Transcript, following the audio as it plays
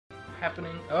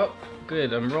happening? Oh,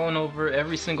 good. I'm rolling over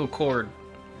every single chord.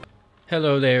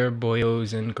 Hello there,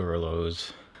 boyos and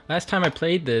girlos. Last time I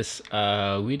played this,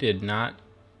 we did not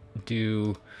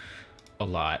do a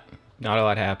lot. Not a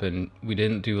lot happened. We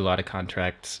didn't do a lot of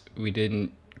contracts. We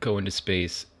didn't go into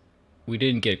space. We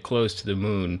didn't get close to the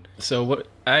moon. So what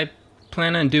I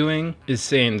plan on doing is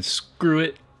saying screw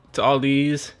it to all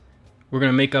these. We're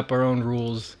gonna make up our own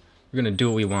rules. We're gonna do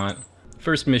what we want.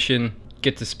 First mission,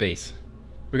 get to space.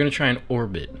 We're gonna try and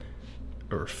orbit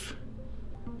Earth.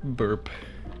 Burp.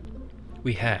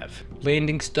 We have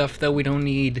landing stuff that we don't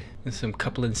need, and some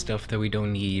coupling stuff that we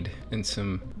don't need, and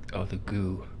some, oh, the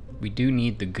goo. We do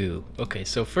need the goo. Okay,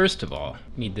 so first of all,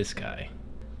 we need this guy.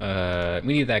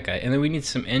 We need that guy, and then we need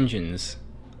some engines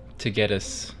to get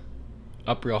us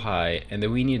up real high, and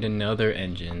then we need another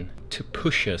engine to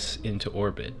push us into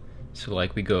orbit. So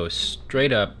like we go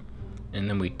straight up, and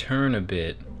then we turn a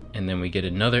bit, and then we get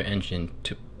another engine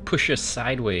to push us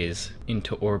sideways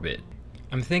into orbit.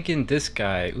 I'm thinking this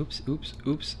guy, oops,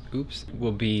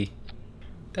 will be,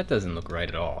 that doesn't look right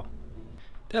at all.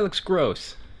 That looks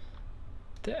gross.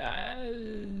 Yeah,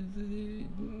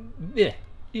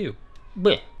 ew,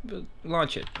 bleh.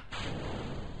 Launch it.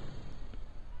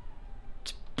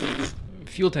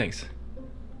 Fuel tanks.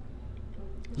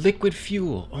 Liquid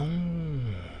fuel, oh.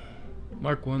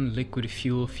 Mark 1 liquid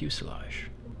fuel fuselage.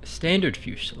 Standard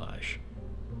fuselage.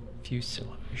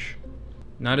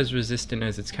 Not as resistant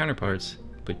as its counterparts,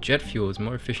 but jet fuel is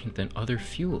more efficient than other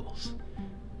fuels.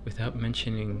 Without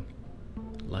mentioning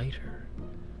lighter.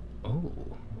 Oh.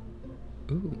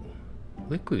 Ooh.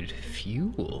 Liquid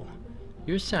fuel.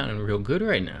 You're sounding real good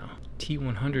right now.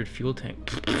 T100 fuel tank.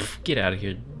 Get out of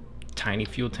here, tiny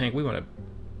fuel tank. We want to...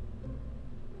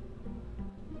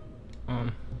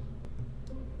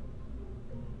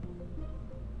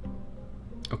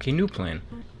 Okay, new plan.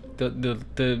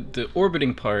 The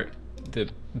orbiting part, the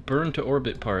burn to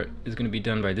orbit part, is going to be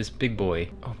done by this big boy.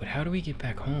 Oh, but how do we get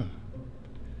back home?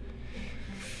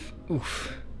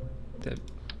 Oof. That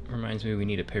reminds me we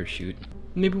need a parachute.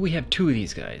 Maybe we have two of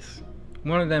these guys.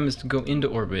 One of them is to go into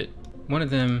orbit. One of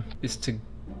them is to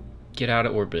get out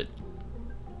of orbit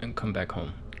and come back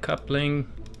home.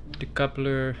 Coupling,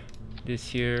 decoupler, this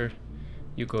here,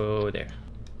 you go there.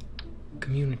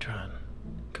 Communitron,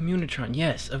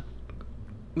 yes.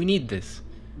 We need this,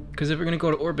 because if we're gonna go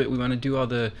to orbit, we want to do all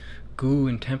the goo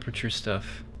and temperature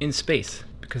stuff in space,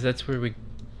 because that's where we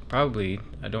probably,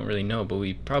 I don't really know, but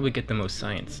we probably get the most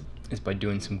science, is by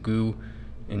doing some goo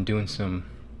and doing some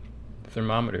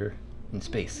thermometer in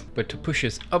space. But to push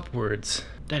us upwards,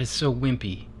 that is so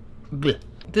wimpy. Blech.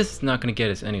 This is not gonna get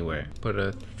us anywhere. But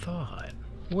a thought,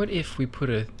 what if we put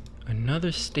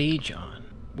another stage on?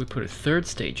 We put a third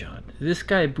stage on. This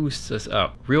guy boosts us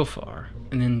up real far.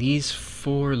 And then these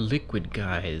four liquid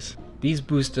guys, these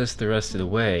boost us the rest of the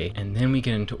way. And then we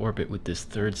get into orbit with this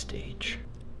third stage.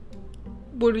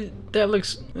 That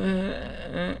looks...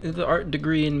 the art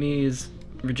degree in me is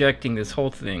rejecting this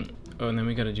whole thing. Oh, and then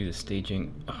we gotta do the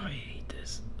staging. Oh, I hate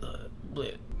this.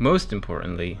 Most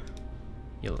importantly,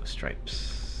 yellow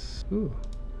stripes. Ooh.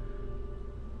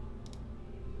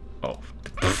 Oh,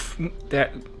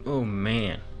 that, oh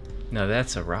man. Now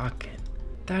that's a rocket.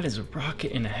 That is a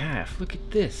rocket and a half. Look at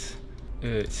this.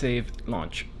 Save,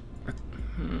 launch.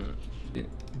 And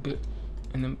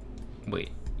then, wait,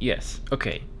 yes.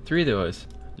 Okay, 3 of those,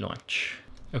 launch.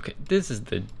 Okay, this is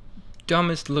the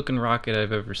dumbest looking rocket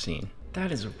I've ever seen.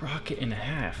 That is a rocket and a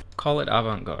half. Call it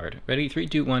avant-garde. Ready, 3,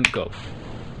 2, 1, go.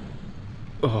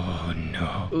 Oh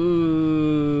no.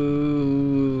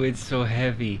 Ooh, it's so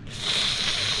heavy.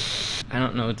 I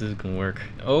don't know if this is gonna work.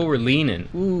 Oh, we're leaning.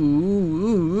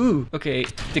 Ooh. Okay,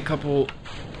 decouple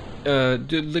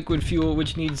liquid fuel,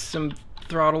 which needs some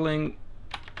throttling.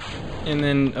 And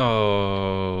then,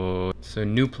 oh. So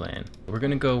new plan. We're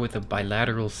gonna go with a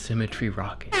bilateral symmetry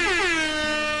rocket.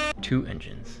 2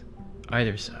 engines,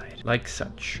 either side. Like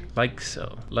such, like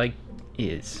so, like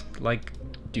is, like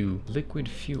do. Liquid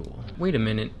fuel. Wait a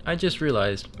minute, I just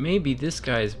realized maybe this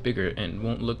guy is bigger and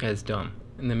won't look as dumb.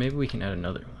 And then maybe we can add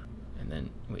another one. And then,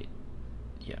 wait,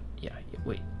 yeah,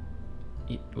 wait,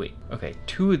 okay,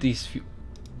 2 of these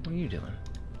what are you doing?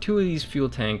 2 of these fuel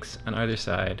tanks on either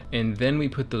side, and then we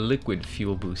put the liquid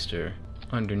fuel booster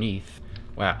underneath.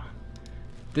 Wow,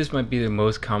 this might be the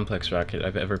most complex rocket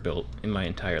I've ever built in my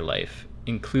entire life,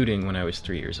 including when I was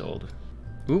 3 years old.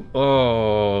 Ooh,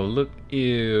 oh, look,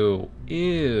 ew.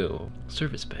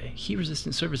 Service bay, heat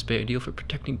resistant service bay, ideal for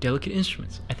protecting delicate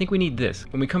instruments. I think we need this.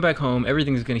 When we come back home,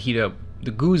 everything's gonna heat up.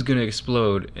 The goo's gonna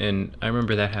explode, and I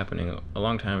remember that happening a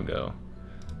long time ago.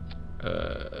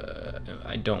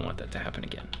 I don't want that to happen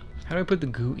again. How do I put the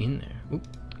goo in there? Oop.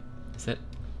 Is that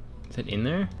Is that in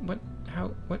there? What?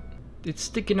 How? What? It's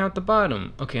sticking out the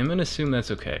bottom. Okay, I'm gonna assume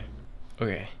that's okay.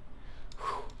 Okay.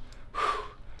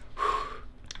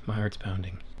 My heart's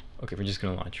pounding. Okay, we're just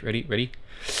gonna launch. Ready? Ready?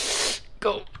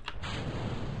 Go!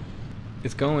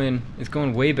 It's going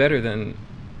way better than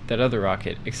that other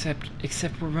rocket. Except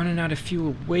we're running out of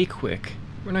fuel way quick.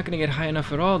 We're not gonna get high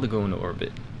enough at all to go into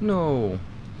orbit. No.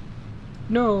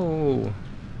 No.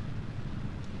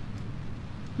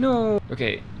 No.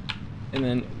 Okay. And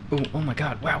then, oh my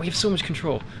god, wow, we have so much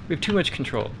control. We have too much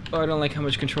control. Oh, I don't like how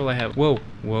much control I have. Whoa,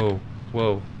 whoa,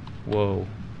 whoa, whoa,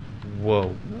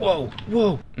 whoa, whoa,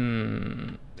 whoa.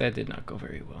 That did not go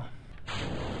very well.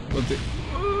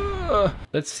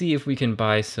 Let's see if we can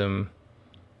buy some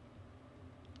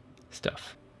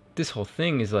stuff. This whole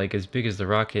thing is like as big as the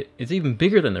rocket. It's even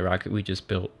bigger than the rocket we just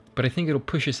built. But I think it'll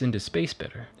push us into space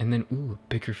better. And then, ooh, a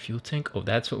bigger fuel tank. Oh,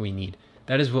 that's what we need.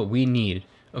 That is what we need.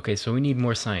 Okay, so we need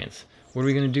more science. What are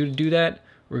we gonna do to do that?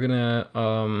 We're gonna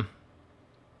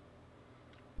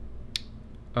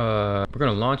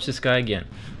launch this guy again.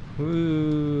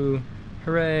 Woo!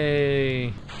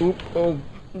 Hooray! Oop! Oh!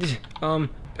 No!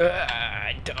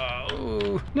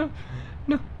 No!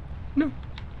 No! No!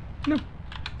 No!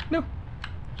 No!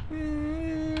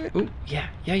 Oh! Yeah!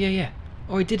 Yeah! Yeah! Yeah!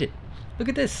 Oh! I did it! Look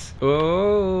at this!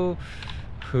 Oh!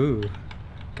 Whew!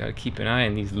 Gotta keep an eye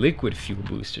on these liquid fuel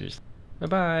boosters. Bye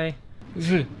bye.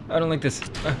 I don't like this.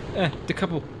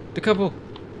 Decouple.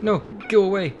 No, go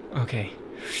away. Okay.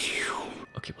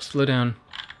 Okay, we'll slow down.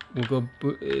 We'll go.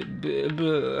 We'll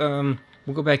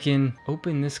go back in.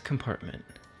 Open this compartment.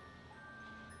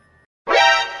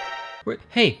 Wait.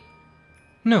 Hey.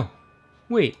 No.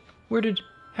 Wait. Where did?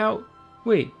 How?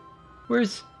 Wait.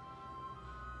 Where's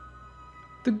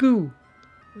the goo?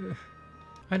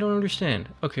 I don't understand.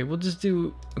 Okay, we'll just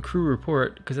do a crew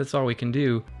report because that's all we can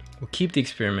do. We'll keep the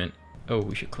experiment. Oh,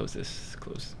 we should close this.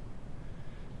 Close.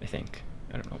 I think.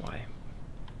 I don't know why.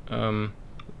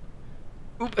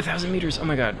 Oop, 1,000 meters. Oh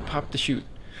my god. Pop the chute.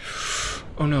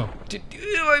 Oh no.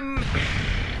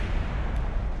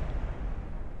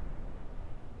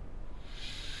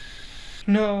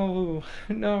 No.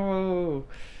 No.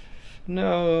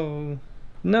 No.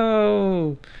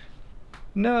 No.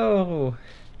 No.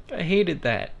 I hated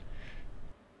that.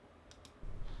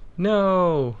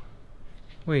 No.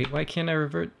 Wait, why can't I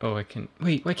revert? Oh, I can.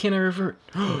 Wait, why can't I revert?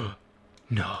 No.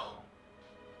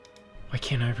 Why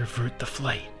can't I revert the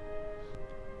flight?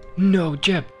 No,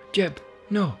 Jeb,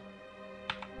 no.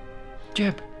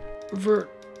 Jeb, revert.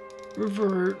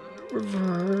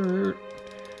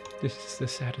 This is the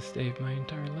saddest day of my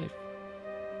entire life.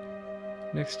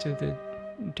 Next to the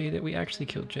day that we actually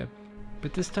killed Jeb.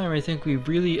 But this time I think we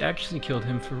really actually killed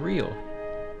him for real.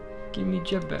 Give me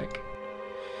Jeb back.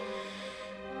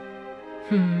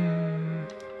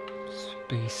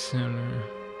 Space Center.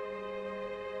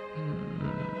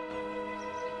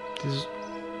 This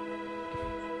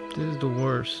is the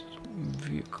worst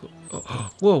vehicle. Oh,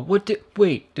 whoa, what did...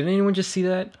 Wait, did anyone just see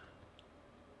that?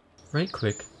 Right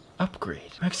click.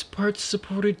 Upgrade. Max parts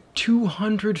supported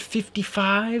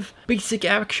 255? Basic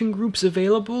action groups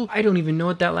available? I don't even know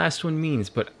what that last one means,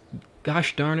 but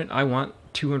gosh darn it, I want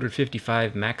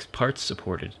 255 max parts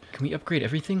supported. Can we upgrade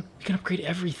everything? We can upgrade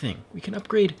everything. We can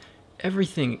upgrade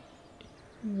everything.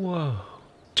 Whoa.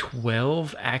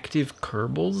 12 active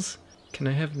Kerbals? Can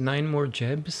I have 9 more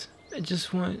Jebs?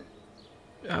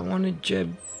 I wanted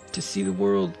Jeb to see the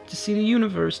world, to see the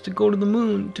universe, to go to the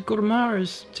moon, to go to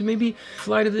Mars, to maybe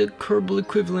fly to the Kerbal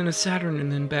equivalent of Saturn and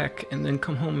then back, and then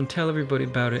come home and tell everybody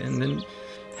about it, and then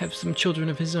have some children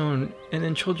of his own, and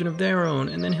then children of their own,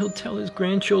 and then he'll tell his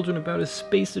grandchildren about his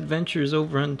space adventures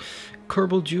over on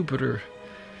Kerbal Jupiter.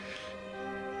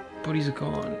 But he's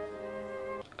gone.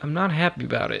 I'm not happy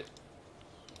about it.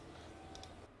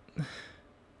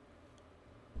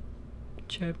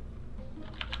 Jeb.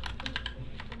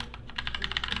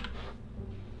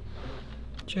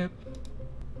 Jeb,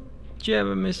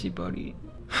 I miss you, buddy.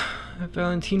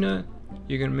 Valentina,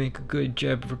 you're gonna make a good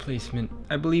Jeb replacement.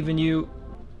 I believe in you.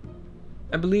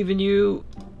 I believe in you.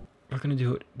 We're gonna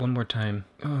do it one more time.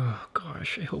 Oh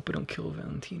gosh, I hope I don't kill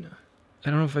Valentina. I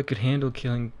don't know if I could handle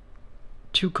killing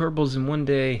 2 Kerbals in one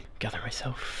day. Gather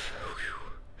myself.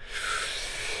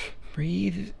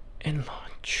 Breathe and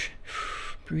launch.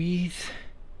 Breathe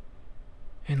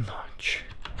and launch.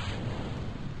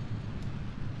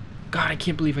 God, I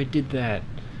can't believe I did that.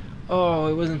 Oh,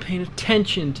 I wasn't paying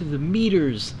attention to the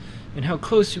meters and how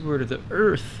close we were to the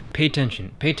Earth. Pay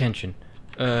attention. Pay attention.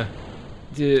 The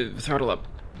throttle up,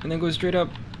 and then go straight up.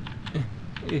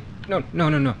 No.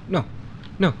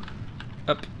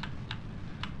 Up.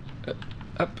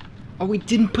 Up. Oh, we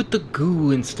didn't put the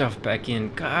goo and stuff back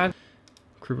in. God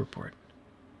Crew report.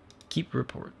 Keep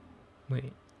report.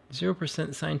 Wait,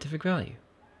 0% scientific value.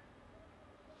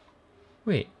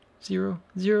 Wait, 0,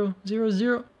 0, 0,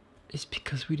 0. It's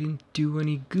because we didn't do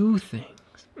any goo things.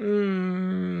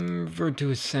 Revert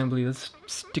to assembly. Let's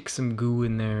stick some goo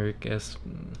in there, I guess.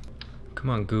 Come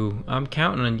on, goo. I'm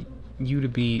counting on you to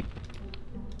be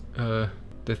the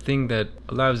thing that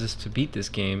allows us to beat this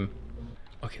game.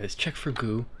 Okay, let's check for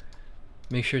goo.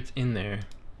 Make sure it's in there.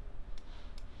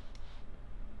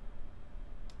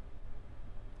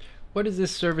 What is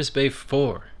this service bay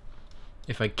for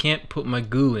if I can't put my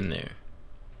goo in there?